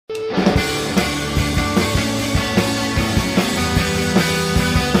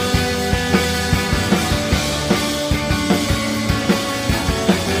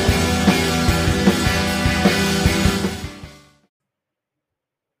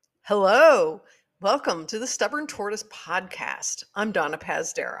Hello. Welcome to the Stubborn Tortoise podcast. I'm Donna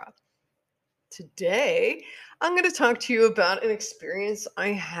Pazdera. Today, I'm going to talk to you about an experience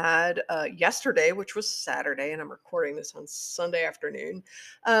I had yesterday, which was Saturday, and I'm recording this on Sunday afternoon.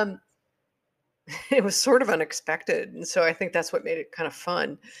 Um, it was sort of unexpected, and so I think that's what made it kind of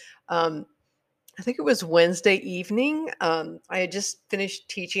fun. Um, I think it was Wednesday evening. I had just finished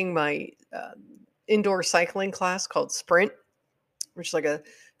teaching my indoor cycling class called Sprint, which is like a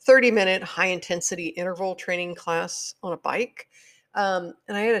 30-minute high intensity interval training class on a bike. And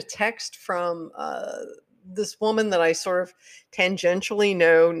I had a text from this woman that I sort of tangentially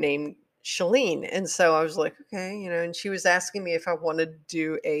know named Shalene. And so I was like, okay, and she was asking me if I wanted to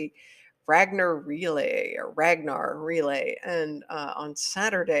do a Ragnar relay. And on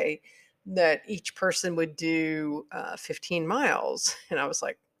Saturday, that each person would do 15 miles. And I was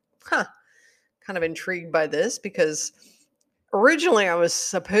like, huh, kind of intrigued by this because originally I was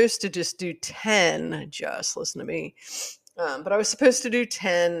supposed to just do 10, just listen to me. But I was supposed to do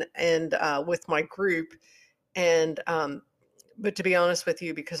 10 and with my group. And but to be honest with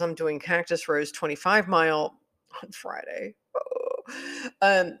you, because I'm doing Cactus Rose 25-mile on Friday.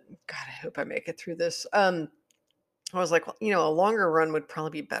 God, I hope I make it through this. I was like, well, a longer run would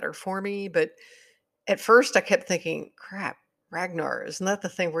probably be better for me. But at first I kept thinking, crap, Ragnar, isn't that the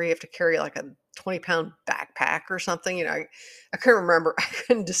thing where you have to carry like a 20-pound backpack or something? I couldn't remember. I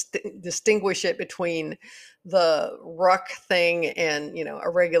couldn't distinguish it between the ruck thing and, a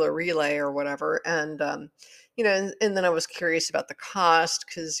regular relay or whatever. And then I was curious about the cost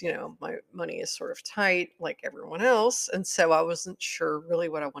because, my money is sort of tight like everyone else. And so I wasn't sure really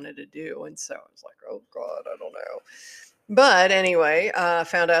what I wanted to do. And so I was like, oh God, I don't know. But anyway, I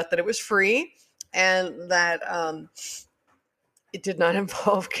found out that it was free and that it did not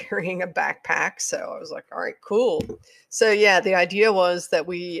involve carrying a backpack. So I was like, all right, cool. So yeah, the idea was that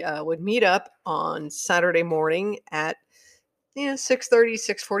we would meet up on Saturday morning at 6:30,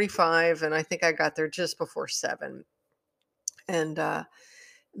 6:45, and I think I got there just before 7. And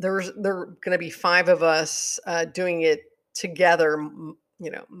there were going to be 5 of us doing it together,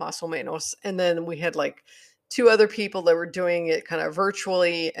 más o menos. And then we had like 2 other people that were doing it kind of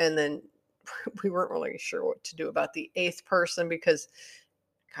virtually, and then we weren't really sure what to do about the 8th person because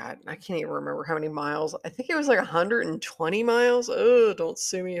God, I can't even remember how many miles. I think it was like 120 miles. Oh, don't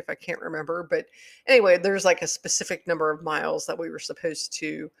sue me if I can't remember. But anyway, there's like a specific number of miles that we were supposed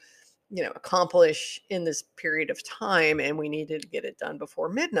to, accomplish in this period of time, and we needed to get it done before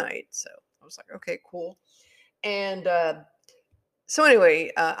midnight. So I was like, okay, cool. And so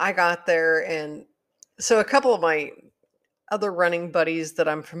anyway, I got there, and so a couple of my other running buddies that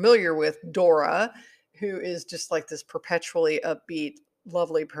I'm familiar with, Dora, who is just like this perpetually upbeat,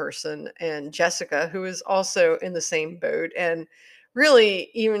 lovely person, and Jessica, who is also in the same boat. And really,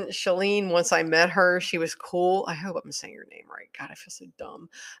 even Shalene, once I met her, she was cool. I hope I'm saying her name right. God, I feel so dumb.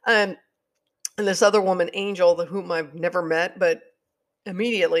 Um, and this other woman, Angel, whom I've never met, but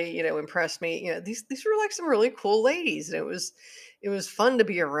immediately, impressed me. These were like some really cool ladies, and it was fun to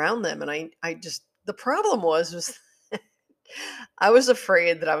be around them. And I just the problem was I was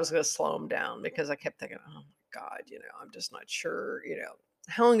afraid that I was going to slow them down because I kept thinking, oh my God, I'm just not sure,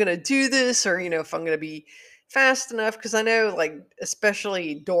 how I'm going to do this or, if I'm going to be fast enough. Cause I know like,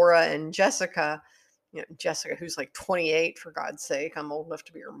 especially Dora and Jessica, Jessica, who's like 28 for God's sake, I'm old enough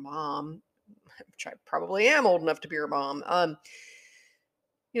to be her mom, which I probably am old enough to be her mom. I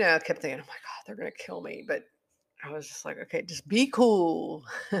kept thinking, oh my God, they're going to kill me. But I was just like, okay, just be cool,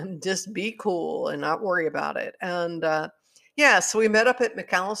 just be cool and not worry about it. And, yeah, so we met up at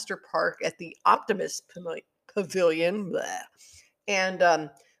McAllister Park at the Optimist Pavilion, and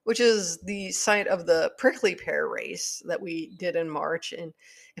which is the site of the prickly pear race that we did in March. And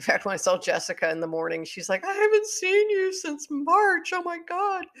in fact, when I saw Jessica in the morning, she's like, I haven't seen you since March. Oh my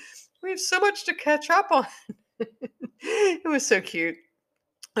God, we have so much to catch up on. It was so cute.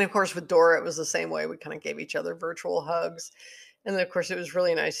 And of course, with Dora, it was the same way. We kind of gave each other virtual hugs. And then, of course, it was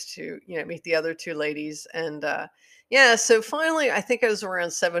really nice to, meet the other 2 ladies. And yeah, so finally, I think it was around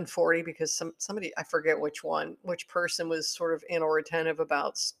 7:40 because somebody, I forget which person was sort of inattentive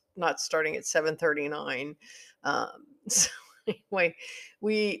about not starting at 7:39. So anyway,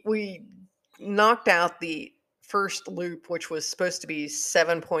 we knocked out the first loop, which was supposed to be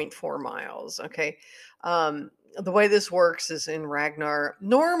 7.4 miles. Okay. The way this works is in Ragnar.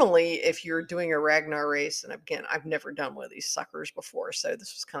 Normally, if you're doing a Ragnar race, and again, I've never done one of these suckers before, so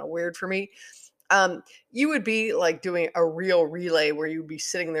this was kind of weird for me. You would be like doing a real relay where you'd be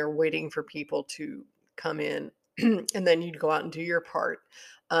sitting there waiting for people to come in, and then you'd go out and do your part.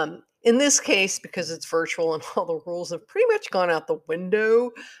 In this case, because it's virtual and all the rules have pretty much gone out the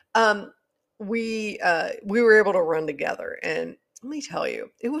window, um, we were able to run together, and let me tell you,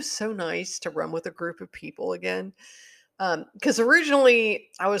 it was so nice to run with a group of people again. Because originally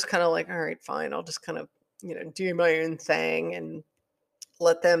I was kind of like, all right, fine, I'll just kind of do my own thing and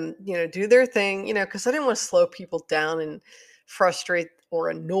let them do their thing, because I didn't want to slow people down and frustrate or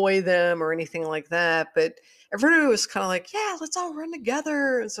annoy them or anything like that. But everybody was kind of like, yeah, let's all run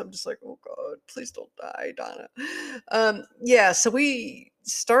together. And so I'm just like, oh God, please don't die, Donna. Yeah, so we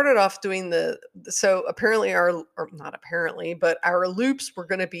started off doing so apparently or not apparently, but our loops were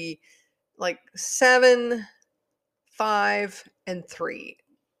going to be like 7, 5, and 3.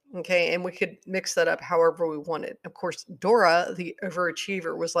 Okay, and we could mix that up however we wanted. Of course, Dora, the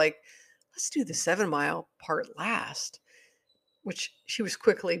overachiever, was like, let's do the 7 mile part last, which she was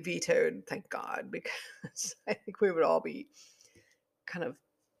quickly vetoed, thank God, because I think we would all be kind of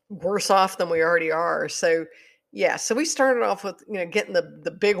worse off than we already are. So, yeah, so we started off with getting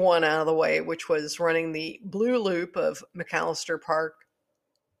the big one out of the way, which was running the blue loop of McAllister Park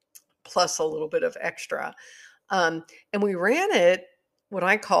plus a little bit of extra. And we ran it what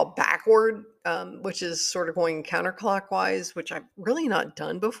I call backward, which is sort of going counterclockwise, which I've really not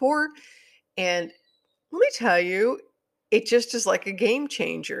done before. And let me tell you, it just is like a game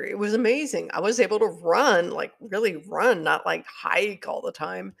changer. It was amazing. I was able to run, like really run, not like hike all the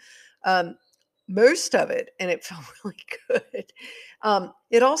time. Um, most of it, and it felt really good.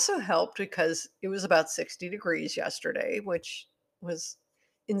 It also helped because it was about 60 degrees yesterday, which was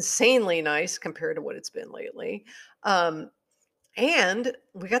insanely nice compared to what it's been lately. Um, and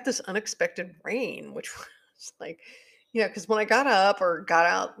we got this unexpected rain, which was like, because when I got up or got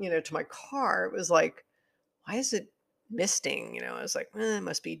out, to my car, it was like, why is it misting? I was like, it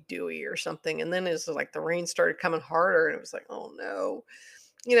must be dewy or something. And then it's like the rain started coming harder, and it was like, oh no.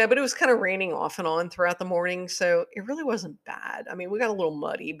 But it was kind of raining off and on throughout the morning. So it really wasn't bad. I mean, we got a little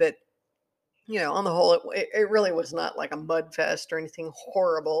muddy, but on the whole, it really was not like a mud fest or anything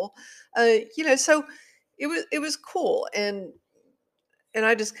horrible. So it was cool, and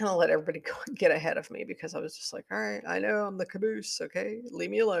I just kind of let everybody go get ahead of me because I was just like, all right, I know I'm the caboose, okay,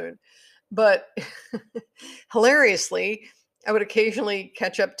 leave me alone. But hilariously, I would occasionally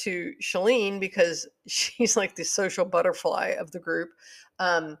catch up to Shalene because she's like the social butterfly of the group.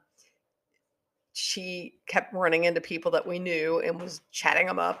 Um, she kept running into people that we knew and was chatting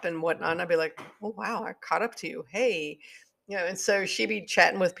them up and whatnot. And I'd be like, oh, wow, I caught up to you. Hey, and so she'd be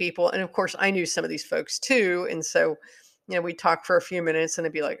chatting with people. And of course, I knew some of these folks too. And so, we'd talk for a few minutes and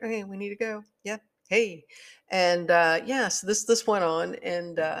it'd be like, okay, we need to go. Yeah. Hey. And yeah, so this went on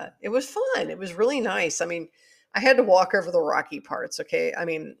and it was fun. It was really nice. I mean, I had to walk over the rocky parts. Okay. I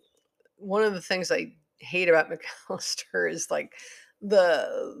mean, one of the things I hate about McAllister is like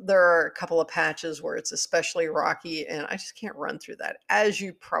there are a couple of patches where it's especially rocky, and I just can't run through that. As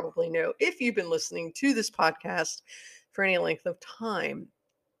you probably know, if you've been listening to this podcast for any length of time.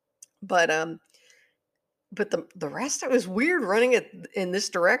 But the rest, it was weird running it in this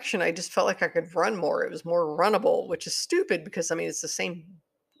direction. I just felt like I could run more. It was more runnable, which is stupid because I mean it's the same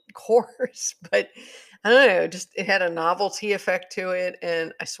course, but I don't know, just it had a novelty effect to it.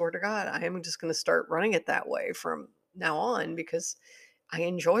 And I swear to God, I am just going to start running it that way from now on because I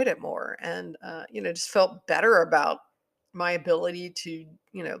enjoyed it more and, just felt better about my ability to,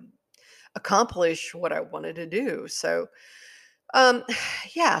 you know, accomplish what I wanted to do. So, um,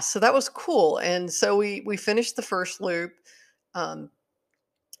 yeah, so that was cool. And so we finished the first loop. Um,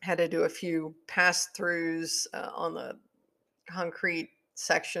 had to do a few pass throughs on the concrete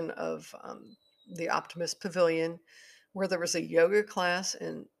section of the Optimist Pavilion where there was a yoga class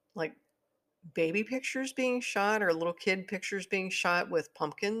and like baby pictures being shot or little kid pictures being shot with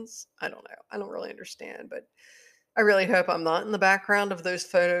pumpkins. I don't know. I don't really understand, but I really hope I'm not in the background of those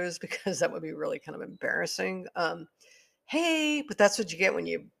photos because that would be really kind of embarrassing. Hey, but that's what you get when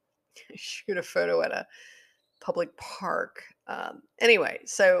you shoot a photo at a public park. Anyway,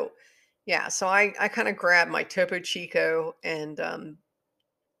 so yeah, so I kind of grabbed my Topo Chico and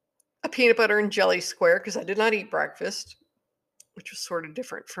a peanut butter and jelly square because I did not eat breakfast, which was sort of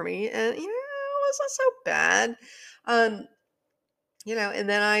different for me. And, it was not so bad. Um, and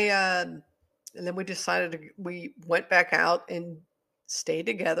then and then we decided we went back out and stayed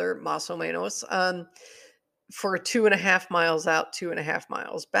together, más o menos, for 2.5 miles out, 2.5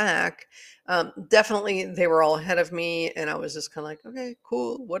 miles back. Definitely they were all ahead of me. And I was just kind of like, okay,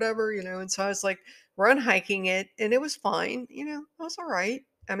 cool, whatever, And so I was like, run hiking it. And it was fine. I was all right.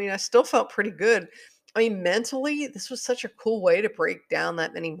 I mean, I still felt pretty good. I mean, mentally, this was such a cool way to break down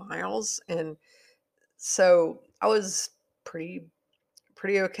that many miles. And so I was pretty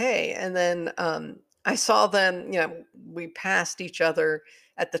pretty okay. And then I saw them, we passed each other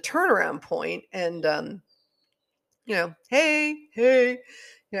at the turnaround point and hey, hey,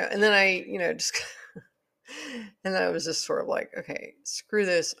 and then just and then I was just sort of like, okay, screw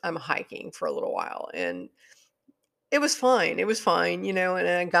this. I'm hiking for a little while. And it was fine. It was fine, and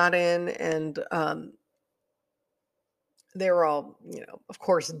I got in and they were all, of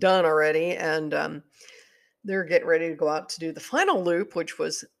course, done already. And they're getting ready to go out to do the final loop, which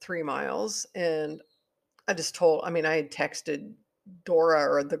was 3 miles. And I had texted Dora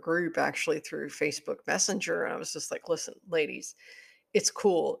or the group actually through Facebook Messenger. And I was just like, listen, ladies, it's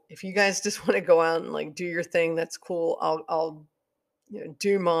cool. If you guys just want to go out and like do your thing, that's cool. I'll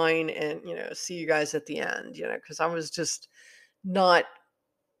do mine and, see you guys at the end, because I was just not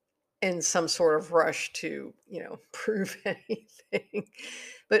in some sort of rush to, prove anything.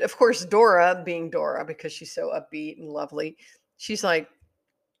 But of course, Dora, being Dora, because she's so upbeat and lovely, she's like,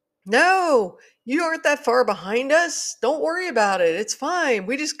 no, you aren't that far behind us. Don't worry about it. It's fine.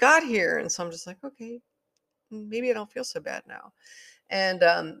 We just got here. And so I'm just like, okay, maybe I don't feel so bad now. And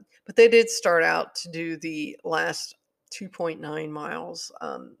but they did start out to do the last 2.9 miles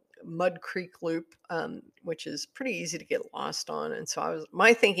Mud Creek Loop, which is pretty easy to get lost on. And so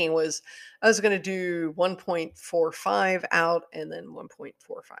my thinking was I was going to do 1.45 out and then 1.45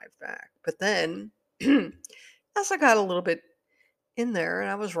 back. But then as I got a little bit in there and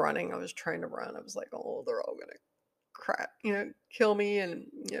I was trying to run, I was like, oh, they're all going to kill me and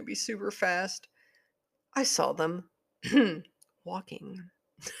be super fast. I saw them walking.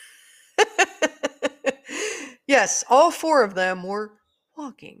 Yes, all four of them were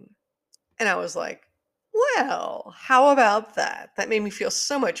walking. And I was like, well, how about that? That made me feel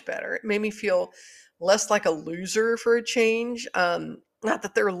so much better. It made me feel less like a loser for a change. Not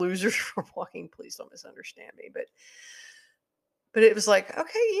that they're losers for walking, please don't misunderstand me, but it was like,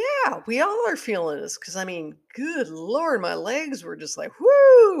 okay, yeah, we all are feeling this. Cause I mean, good Lord, my legs were just like,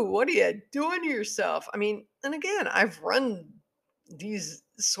 whoo, what are you doing to yourself? I mean, and again, I've run these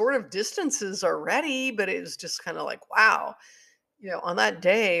sort of distances already, but it was just kind of like, wow, on that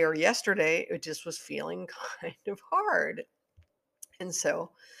day or yesterday, it just was feeling kind of hard. And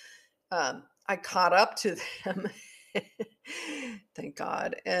so I caught up to them. Thank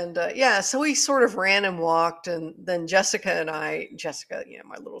God. And yeah, so we sort of ran and walked. And then Jessica, my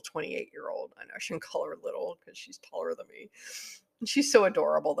little 28-year-old, I know I shouldn't call her little because she's taller than me. And she's so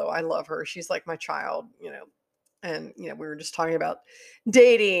adorable, though. I love her. She's like my child, and we were just talking about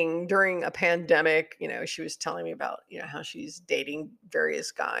dating during a pandemic. She was telling me about how she's dating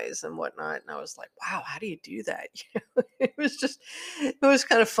various guys and whatnot, and I was like, wow, how do you do that? It was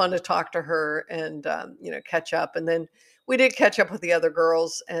kind of fun to talk to her and catch up. And then we did catch up with the other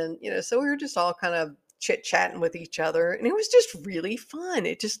girls, and so we were just all kind of chit chatting with each other, and it was just really fun.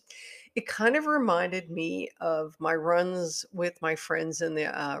 It kind of reminded me of my runs with my friends in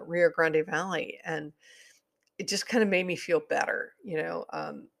the Rio Grande Valley, and it just kind of made me feel better.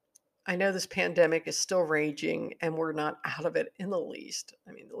 I know this pandemic is still raging and we're not out of it in the least.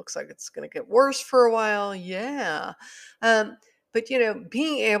 I mean, it looks like it's going to get worse for a while. Yeah. Um, but,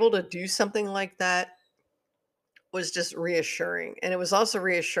 being able to do something like that was just reassuring. And it was also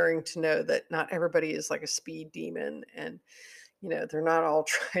reassuring to know that not everybody is like a speed demon and they're not all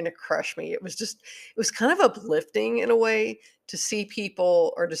trying to crush me. It was kind of uplifting in a way to see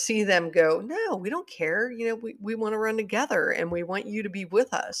people or to see them go, no, we don't care. We want to run together and we want you to be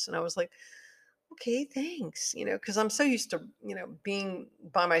with us. And I was like, okay, thanks. Because I'm so used to, being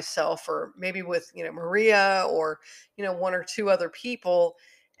by myself or maybe with, Maria or, one or two other people.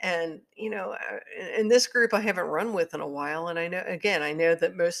 And, in this group I haven't run with in a while. And I know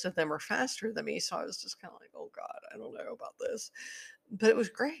that most of them are faster than me. So I was just kind of like, oh God, I don't know about this, but it was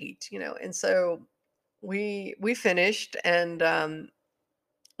great, And so we finished and,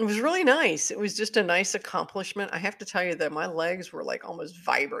 it was really nice. It was just a nice accomplishment. I have to tell you that my legs were like almost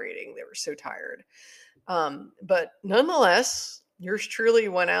vibrating. They were so tired. But nonetheless, yours truly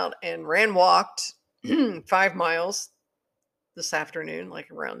went out and walked 5 miles this afternoon,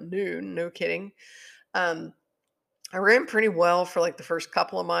 like around noon. No kidding. Um, I ran pretty well for like the first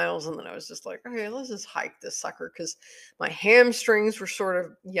couple of miles, and then I was just like, okay, let's just hike this sucker because my hamstrings were sort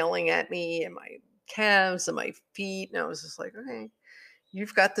of yelling at me, and my calves and my feet. And I was just like, okay,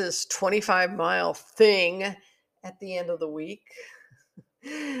 you've got this 25-mile thing at the end of the week.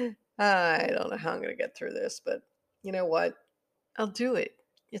 I don't know how I'm going to get through this, but you know what? I'll do it.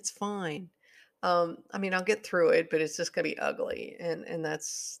 It's fine. I mean, I'll get through it, but it's just going to be ugly, and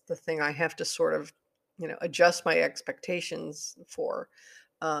that's the thing I have to sort of, adjust my expectations for.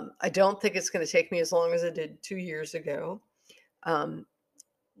 I don't think it's going to take me as long as it did 2 years ago. Um,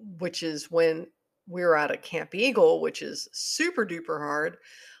 which is when we were out at Camp Eagle, which is super duper hard.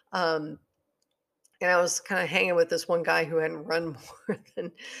 Um, and I was kind of hanging with this one guy who hadn't run more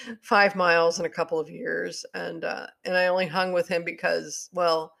than 5 miles in a couple of years, and I only hung with him because,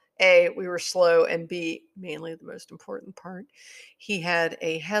 well, A, we were slow, and B, mainly the most important part, he had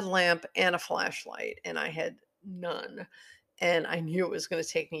a headlamp and a flashlight, and I had none. And I knew it was going to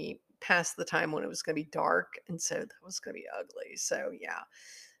take me past the time when it was going to be dark, and so that was going to be ugly. So yeah,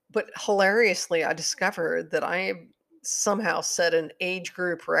 but hilariously, I discovered that I somehow set an age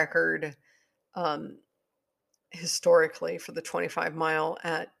group record. Um, Historically for the 25 mile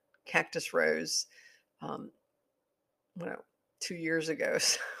at Cactus Rose, um, well, 2 years ago.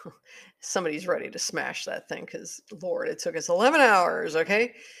 So somebody's ready to smash that thing because, Lord, it took us 11 hours.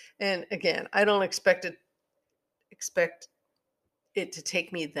 Okay. And again, I don't expect it to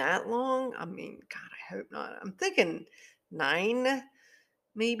take me that long. I mean, God, I hope not. I'm thinking 9,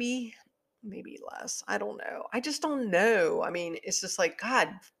 maybe, maybe less. I don't know. I just don't know. I mean, it's just like, God,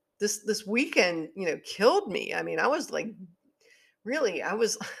 this weekend, killed me. I mean, I was like, really, I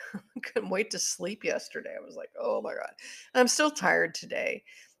was I couldn't wait to sleep yesterday. I was like, "Oh my god." And I'm still tired today,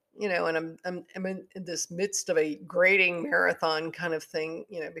 and I'm in this midst of a grading marathon kind of thing,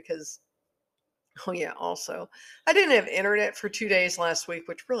 because oh yeah, also, I didn't have internet for 2 days last week,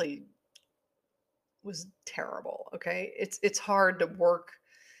 which really was terrible, okay? It's hard to work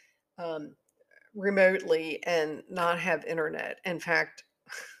um remotely and not have internet. In fact,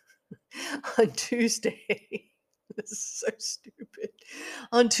 on Tuesday, this is so stupid.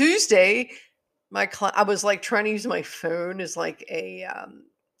 On Tuesday, I was like trying to use my phone as like a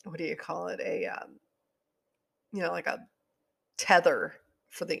what do you call it? Like a tether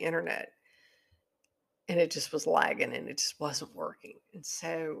for the internet. And it just was lagging and it just wasn't working. And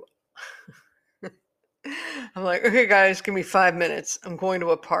so I'm like, okay, guys, give me 5 minutes. I'm going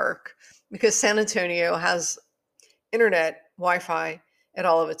to a park because San Antonio has internet, Wi-Fi at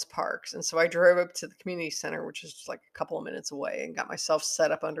all of its parks. And so I drove up to the community center, which is just like a couple of minutes away, and got myself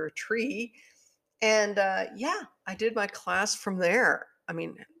set up under a tree. And yeah, I did my class from there. I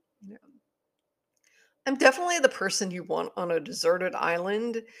mean, you know, I'm definitely the person you want on a deserted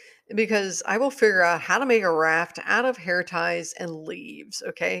island because I will figure out how to make a raft out of hair ties and leaves.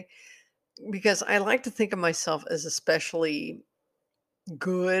 Okay. Because I like to think of myself as especially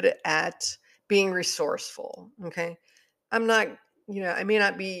good at being resourceful. Okay. I'm not, I may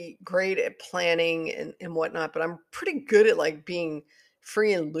not be great at planning and whatnot, but I'm pretty good at like being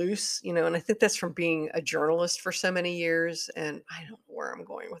free and loose, and I think that's from being a journalist for so many years. And I don't know where I'm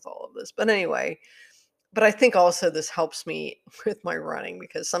going with all of this. But anyway, but I think also this helps me with my running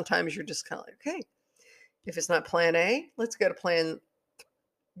because sometimes you're just kind of like, okay, if it's not plan A, let's go to plan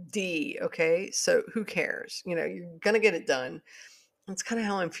D. Okay. So who cares? You're going to get it done. That's kind of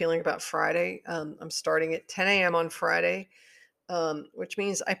how I'm feeling about Friday. I'm starting at 10 a.m. on Friday, which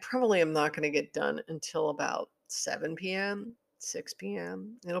means I probably am not going to get done until about 7 p.m., 6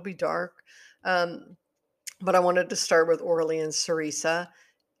 p.m. It'll be dark. Um, but I wanted to start with Orly and Sarisa,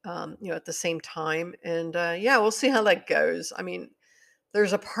 at the same time. And yeah, we'll see how that goes. I mean,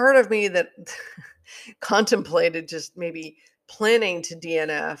 there's a part of me that contemplated just maybe planning to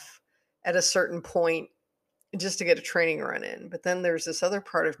DNF at a certain point just to get a training run in. But then there's this other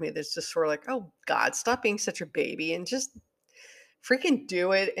part of me that's just sort of like, oh God, stop being such a baby and just freaking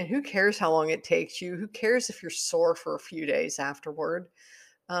do it. And who cares how long it takes you? Who cares if you're sore for a few days afterward?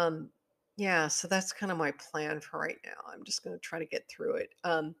 Um, yeah, so that's kind of my plan for right now. I'm just going to try to get through it.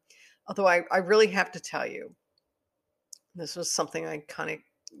 Although I really have to tell you, this was something I kind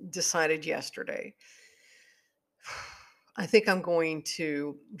of decided yesterday. I think I'm going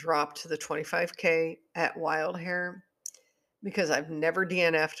to drop to the 25K at Wild Hair because I've never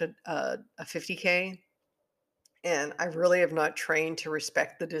DNF'd a 50K, and I really have not trained to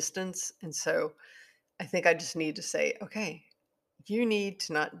respect the distance. And so I think I just need to say, okay, you need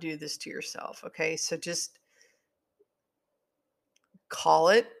to not do this to yourself. Okay. So just call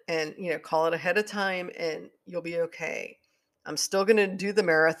it and, call it ahead of time and you'll be okay. I'm still going to do the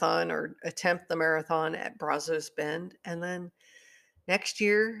marathon or attempt the marathon at Brazos Bend. And then next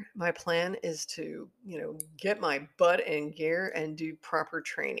year, my plan is to, get my butt in gear and do proper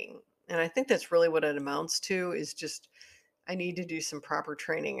training. And I think that's really what it amounts to is just I need to do some proper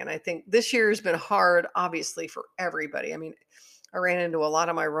training. And I think this year has been hard, obviously, for everybody. I mean, I ran into a lot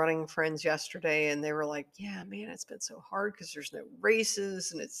of my running friends yesterday and they were like, yeah, man, it's been so hard because there's no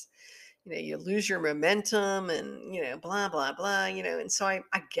races and it's, you lose your momentum and, blah, blah, blah, and so I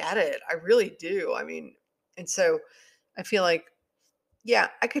get it. I really do. I mean, and so I feel like, yeah,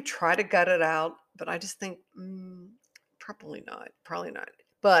 I could try to gut it out, but I just think probably not. Probably not.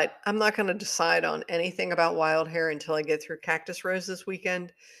 But I'm not gonna decide on anything about wild hair until I get through Cactus Rose this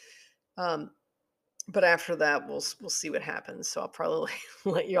weekend. Um, but after that, we'll see what happens. So I'll probably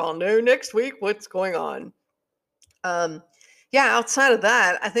let y'all know next week what's going on. Um, yeah, outside of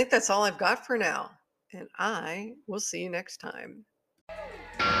that, I think that's all I've got for now. And I will see you next time.